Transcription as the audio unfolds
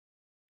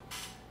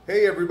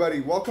Hey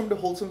everybody, welcome to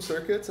Wholesome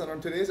Circuits, and on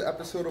today's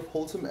episode of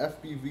Wholesome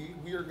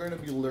Fpv, we are going to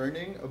be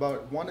learning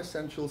about one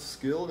essential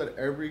skill that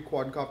every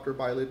quadcopter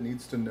pilot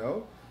needs to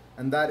know,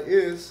 and that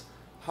is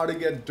how to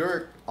get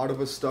dirt out of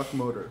a stuck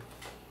motor.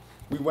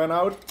 We went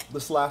out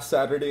this last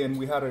Saturday and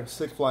we had a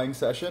sick flying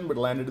session, but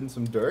landed in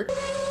some dirt.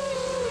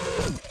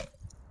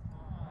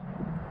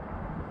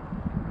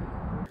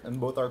 And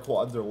both our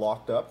quads are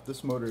locked up.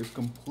 This motor is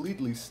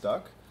completely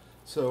stuck.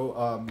 So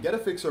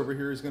GETAFIX over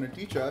here is going to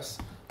teach us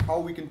how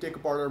we can take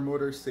apart our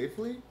motors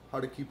safely, how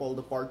to keep all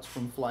the parts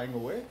from flying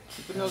away.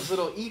 Keeping those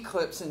little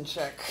E-clips in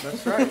check.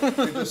 That's right.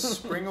 They just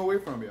spring away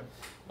from you.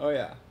 Oh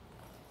yeah.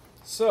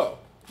 So,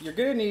 you're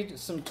going to need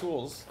some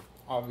tools,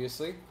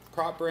 obviously.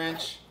 Prop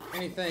wrench,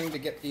 anything to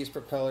get these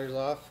propellers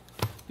off.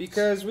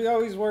 Because we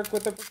always work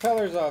with the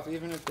propellers off,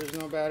 even if there's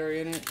no battery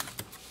in it.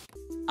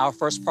 Our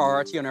first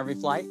priority on every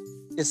flight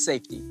is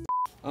safety.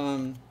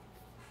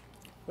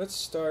 Let's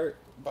start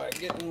by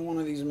getting one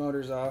of these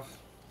motors off.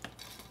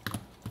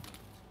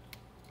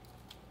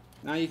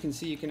 Now you can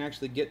see you can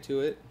actually get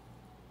to it.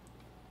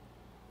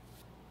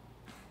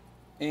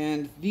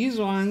 And these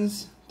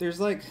ones, there's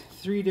like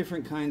 3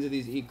 different kinds of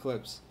these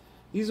E-clips.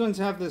 These ones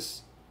have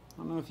this, I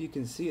don't know if you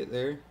can see it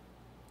there.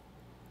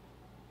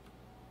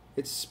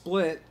 It's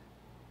split,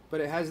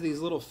 but it has these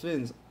little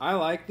fins. I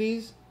like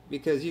these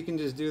because you can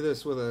just do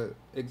this with a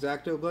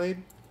X-Acto blade.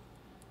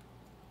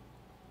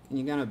 And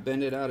you kind of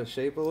bend it out of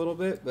shape a little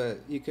bit, but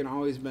you can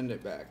always bend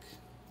it back.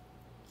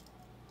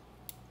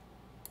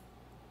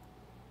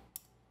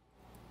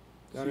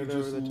 Got it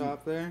over the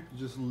top there?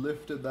 You just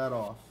lifted that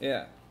off.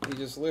 Yeah, you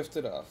just lift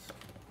it off.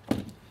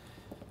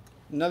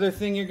 Another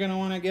thing you're going to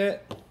want to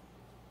get,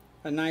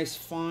 a nice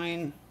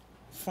fine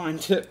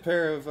tip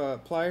pair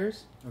of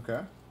pliers. Okay.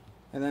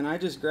 And then I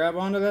just grab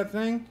onto that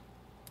thing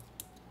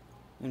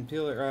and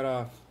peel it right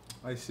off.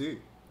 I see.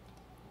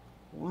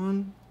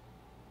 1,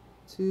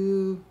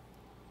 2,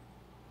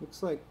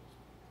 looks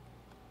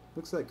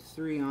like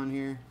 3 on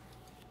here.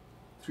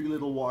 3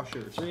 little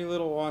washers. 3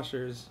 little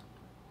washers.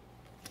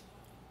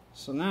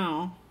 So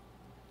now,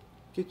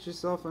 get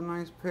yourself a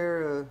nice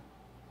pair of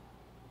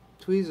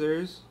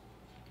tweezers,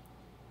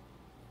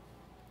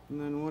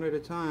 and then one at a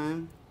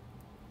time.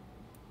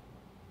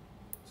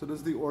 So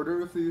does the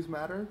order of these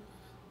matter?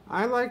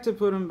 I like to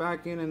put them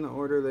back in the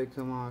order they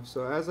come off.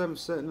 So as I'm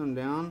setting them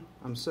down,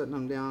 I'm setting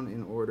them down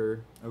in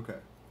order. Okay.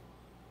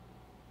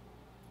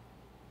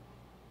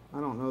 I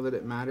don't know that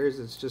it matters.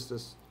 It's just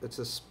it's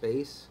a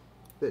space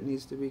that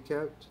needs to be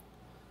kept.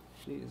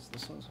 Jeez,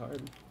 this one's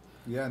hard.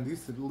 Yeah, and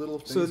these little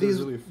things so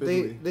these, are really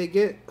fiddly. They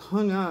get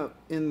hung up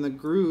in the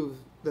groove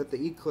that the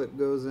E-clip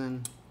goes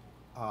in.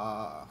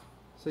 Ah.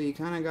 So you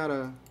kind of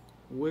gotta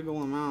wiggle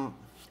them out,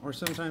 or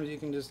sometimes you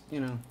can just,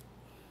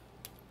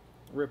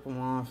 rip them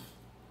off.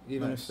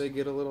 Even if they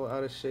get a little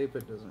out of shape,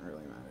 it doesn't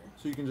really matter.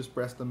 So you can just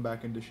press them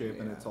back into shape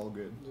and it's all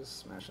good. Just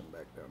smash them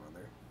back down on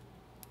there.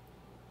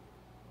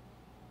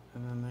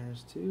 And then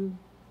there's 2.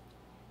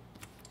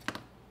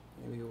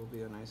 Maybe it will be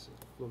a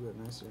little bit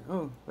nicer.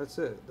 Oh, that's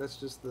it. That's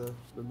just the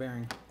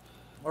bearing.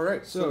 All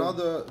right. So now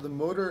the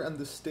motor and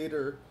the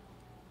stator,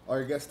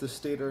 or I guess the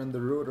stator and the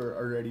rotor,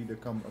 are ready to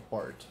come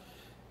apart.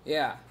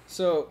 Yeah.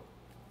 So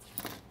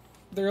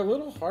they're a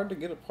little hard to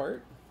get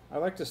apart. I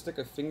like to stick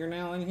a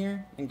fingernail in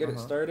here and get it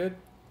started,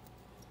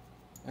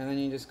 and then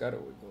you just gotta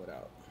wiggle it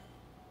out.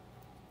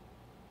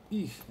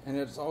 Eesh. And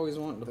it's always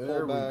wanting to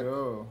pull back. There we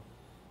go.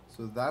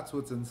 So that's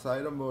what's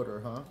inside a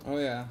motor, huh? Oh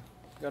yeah.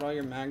 Got all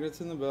your magnets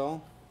in the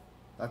bell.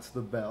 That's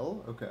the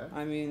bell, okay.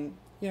 I mean,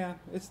 yeah,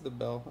 it's the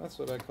bell. That's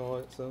what I call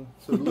it. So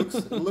it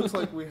looks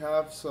like we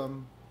have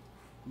some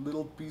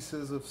little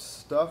pieces of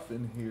stuff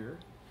in here.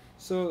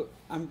 So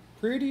I'm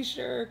pretty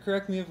sure,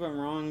 correct me if I'm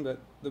wrong, but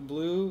the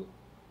blue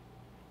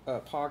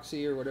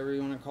epoxy or whatever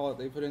you want to call it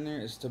they put in there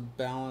is to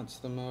balance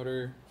the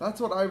motor.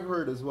 That's what I've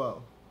heard as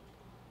well.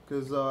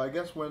 Because I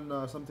guess when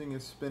something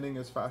is spinning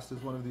as fast as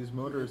one of these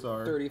motors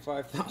are...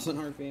 35,000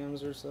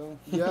 RPMs or so.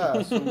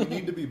 Yeah, so we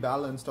need to be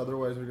balanced,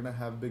 otherwise we're going to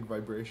have big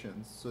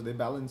vibrations. So they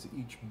balance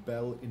each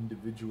bell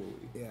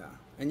individually. Yeah,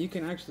 and you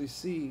can actually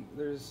see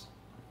there's...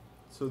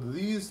 So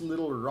these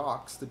little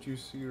rocks that you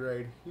see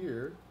right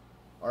here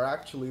are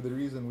actually the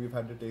reason we've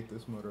had to take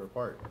this motor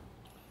apart.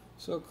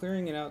 So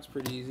clearing it out is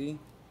pretty easy.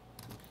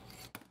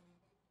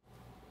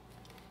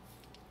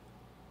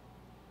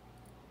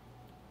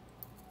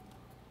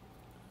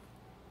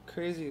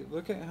 Crazy.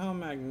 Look at how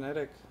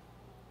magnetic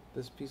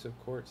this piece of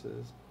quartz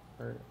is.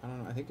 Or, I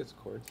don't know, I think it's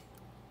quartz.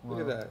 Wow. Look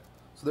at that.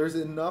 So there's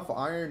enough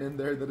iron in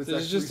there that it's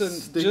there's actually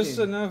sticking. Just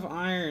enough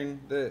iron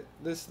that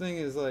this thing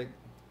is like...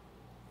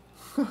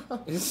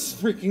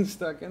 it's freaking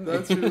stuck in there.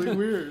 That's really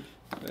weird.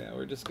 Yeah,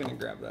 we're just going to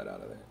grab that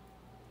out of there.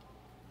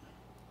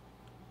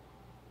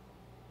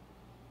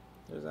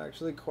 There's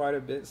actually quite a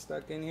bit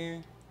stuck in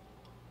here.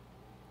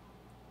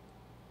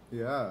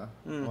 Yeah.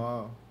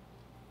 Wow.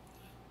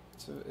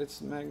 It's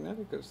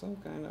magnetic of some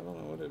kind. I don't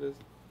know what it is.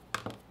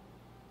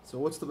 So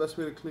what's the best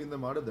way to clean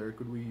them out of there?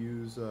 Could we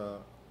use a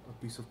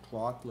piece of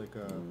cloth, like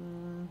a...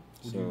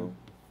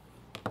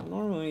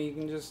 Normally you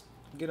can just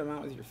get them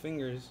out with your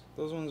fingers.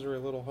 Those ones are a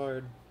little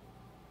hard.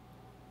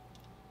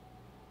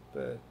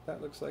 but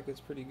that looks like it's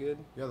pretty good.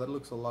 Yeah, that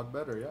looks a lot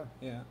better, yeah.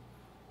 Yeah.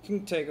 You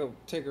can take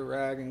a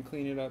rag and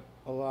clean it up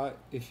a lot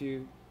if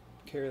you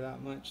care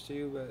that much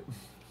too, but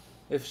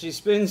if she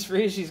spins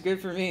free, she's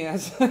good for me.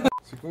 So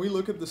can we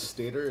look at the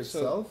stator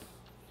itself?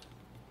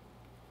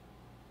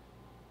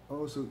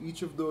 Oh, so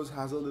each of those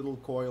has a little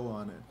coil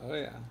on it. Oh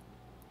yeah.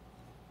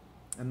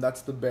 And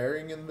that's the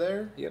bearing in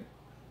there? Yep.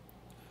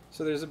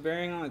 So there's a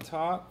bearing on the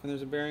top and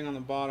there's a bearing on the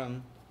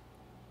bottom.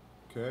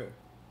 Okay.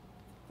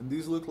 And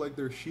these look like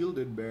they're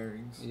shielded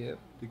bearings. Yep.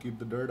 To keep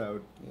the dirt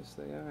out. Yes,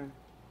 they are.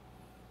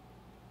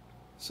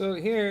 So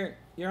here,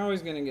 you're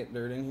always going to get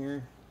dirt in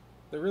here.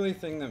 The really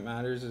thing that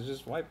matters is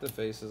just wipe the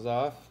faces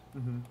off.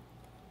 Mm-hmm.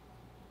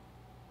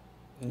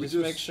 And just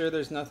make sure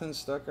there's nothing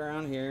stuck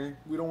around here.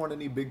 We don't want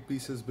any big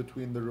pieces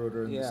between the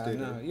rotor and the stator.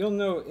 Yeah, no. You'll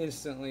know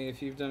instantly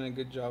if you've done a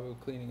good job of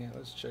cleaning it.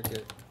 Let's check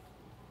it.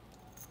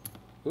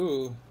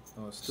 Ooh.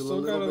 Oh, still a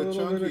little got a bit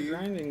little chunky. bit of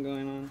grinding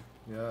going on.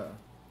 Yeah.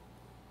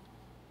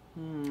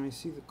 I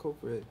see the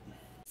culprit.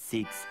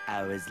 6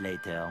 hours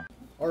later.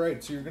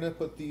 Alright, so you're going to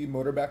put the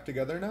motor back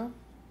together now?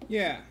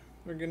 Yeah.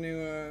 We're going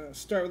to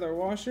start with our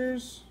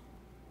washers.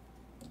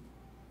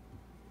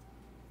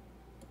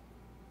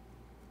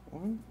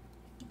 1,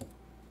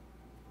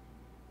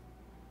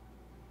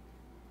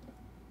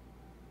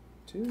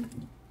 2,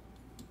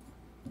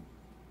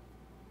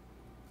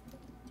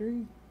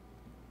 3,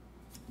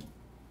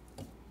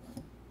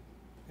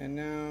 and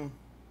now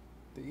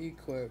the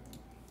E-clip.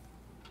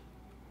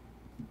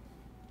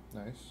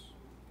 Nice.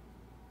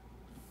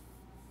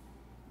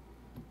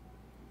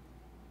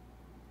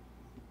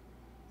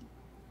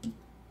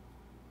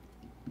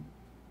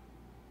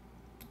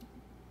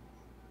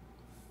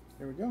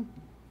 There we go.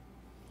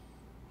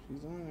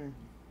 She's on there.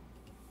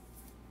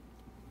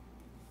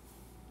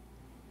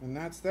 And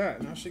that's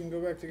that. Now she can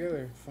go back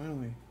together.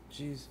 Finally.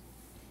 Jeez.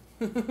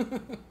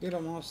 Get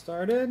them all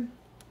started.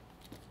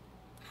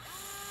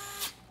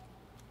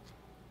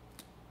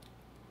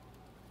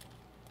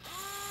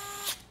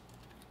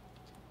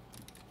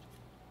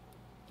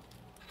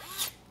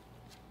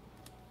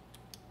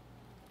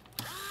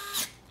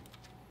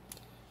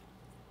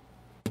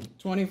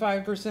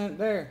 $25%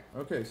 there.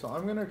 Okay, so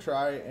I'm going to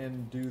try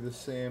and do the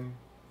same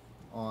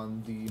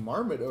on the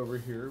Marmot over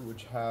here,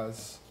 which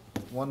has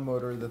one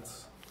motor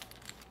that's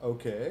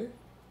okay.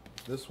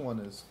 This one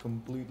is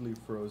completely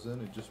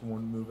frozen. It just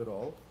won't move at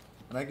all.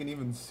 And I can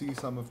even see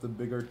some of the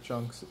bigger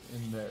chunks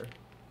in there.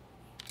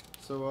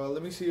 So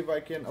let me see if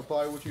I can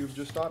apply what you've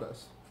just taught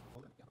us.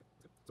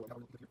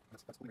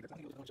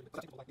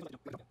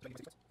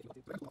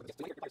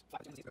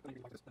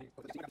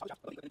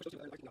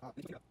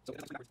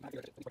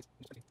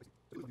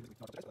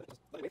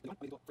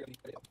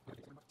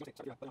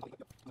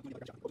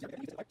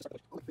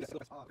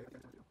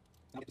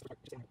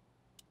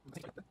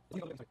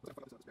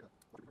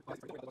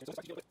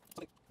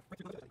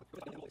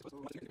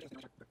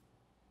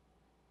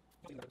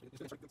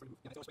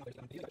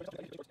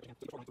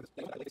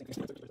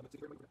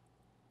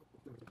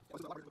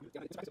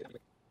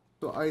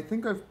 So I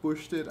think I've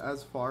pushed it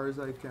as far as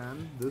I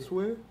can this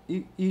way.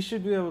 You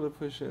should be able to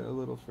push it a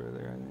little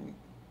further,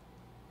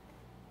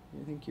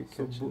 I think you're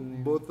So catching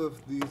there. both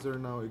of these are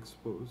now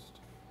exposed.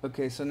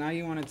 Okay, so now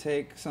you want to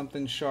take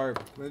something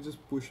sharp. Can I just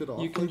push it off?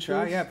 You can like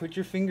try, this? yeah, put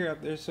your finger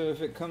up there so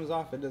if it comes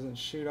off it doesn't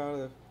shoot out of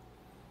the...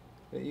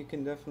 But you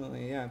can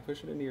definitely, yeah,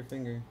 push it into your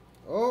finger.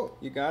 Oh,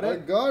 You got I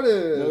it? got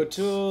it. No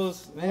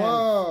tools. Man,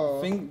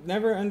 Wow.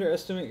 never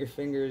underestimate your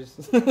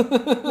fingers.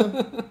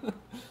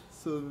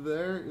 So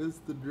there is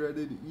the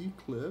dreaded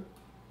E-clip.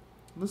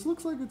 This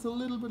looks like it's a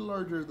little bit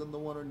larger than the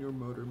one on your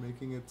motor,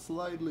 making it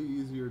slightly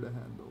easier to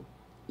handle.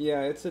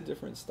 Yeah, it's a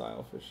different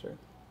style for sure.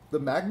 The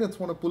magnets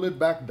want to pull it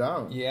back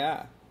down.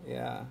 Yeah,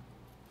 yeah.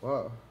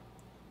 Wow.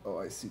 Oh,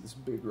 I see this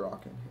big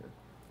rock in here.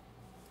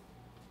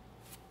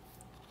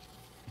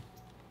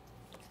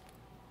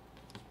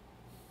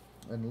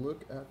 And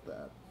look at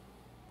that.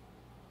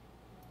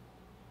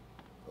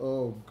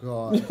 Oh,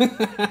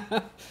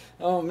 God.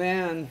 Oh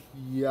man,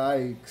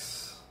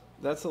 Yikes.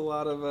 that's a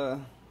lot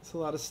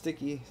of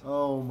sticky.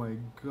 Oh, my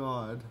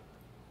God.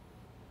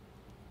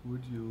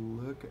 Would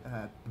you look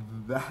at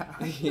that?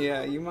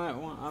 Yeah,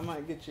 I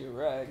might get you a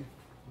rag.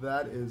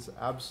 That is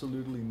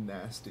absolutely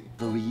nasty.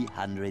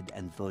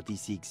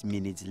 346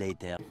 minutes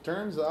later. It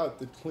turns out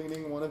that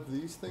cleaning one of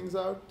these things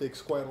out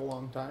takes quite a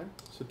long time.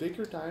 So take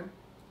your time,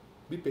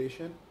 be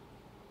patient,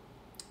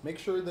 make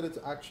sure that it's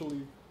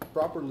actually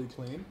properly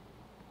clean.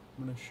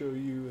 I'm going to show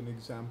you an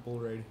example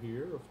right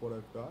here of what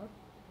I've got.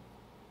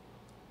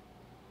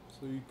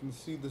 So you can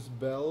see this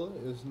bell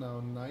is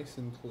now nice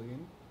and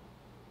clean.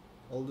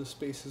 All the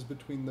spaces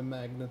between the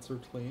magnets are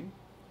clean,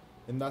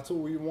 and that's what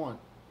we want.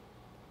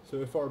 So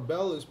if our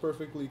bell is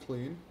perfectly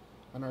clean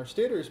and our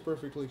stator is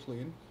perfectly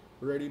clean,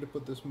 we're ready to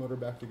put this motor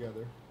back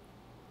together.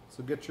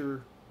 So get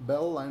your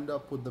bell lined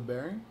up with the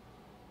bearing.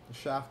 The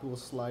shaft will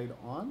slide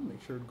on,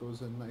 make sure it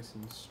goes in nice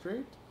and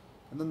straight,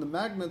 and then the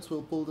magnets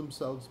will pull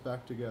themselves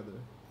back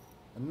together.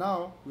 And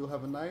now we'll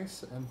have a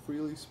nice and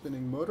freely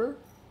spinning motor.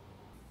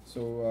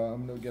 So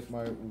I'm going to get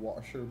my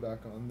washer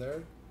back on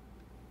there.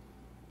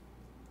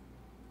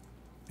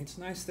 It's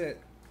nice that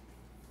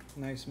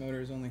nice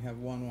motors only have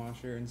one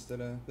washer instead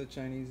of the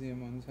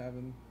Chinesium ones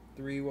having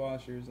 3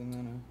 washers and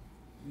then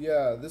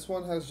Yeah, this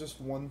one has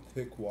just one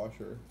thick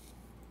washer.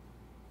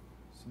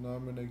 So now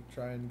I'm gonna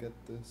try and get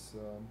this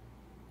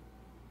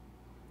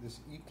this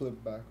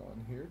E-clip back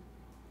on here.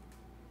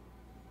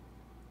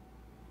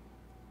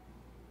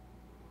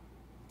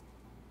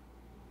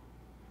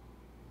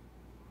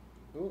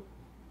 Oh.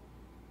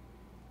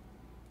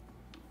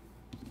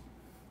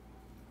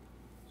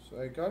 So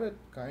I got it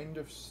kind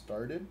of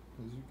started,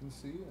 as you can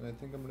see, and I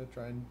think I'm gonna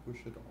try and push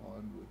it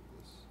on with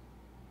this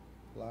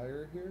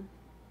plier here.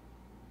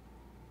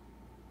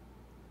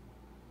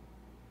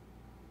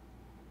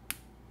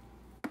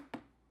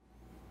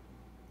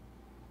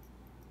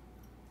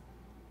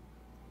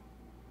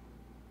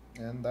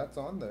 And that's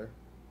on there.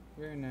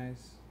 very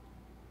nice.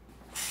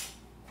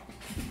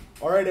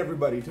 Alright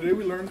everybody, today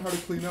we learned how to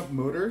clean up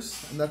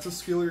motors, and that's a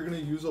skill you're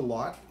going to use a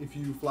lot if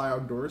you fly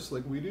outdoors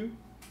like we do.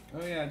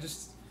 Oh yeah,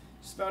 just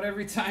about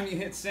every time you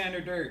hit sand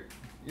or dirt,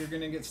 you're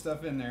gonna get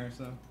stuff in there.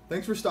 So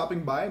Thanks for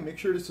stopping by. Make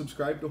sure to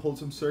subscribe to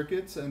Wholesome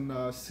Circuits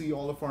and see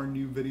all of our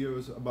new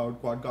videos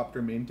about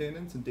quadcopter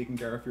maintenance and taking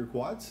care of your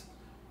quads.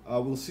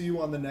 We'll see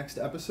you on the next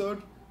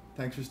episode.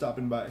 Thanks for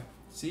stopping by.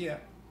 see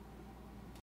ya.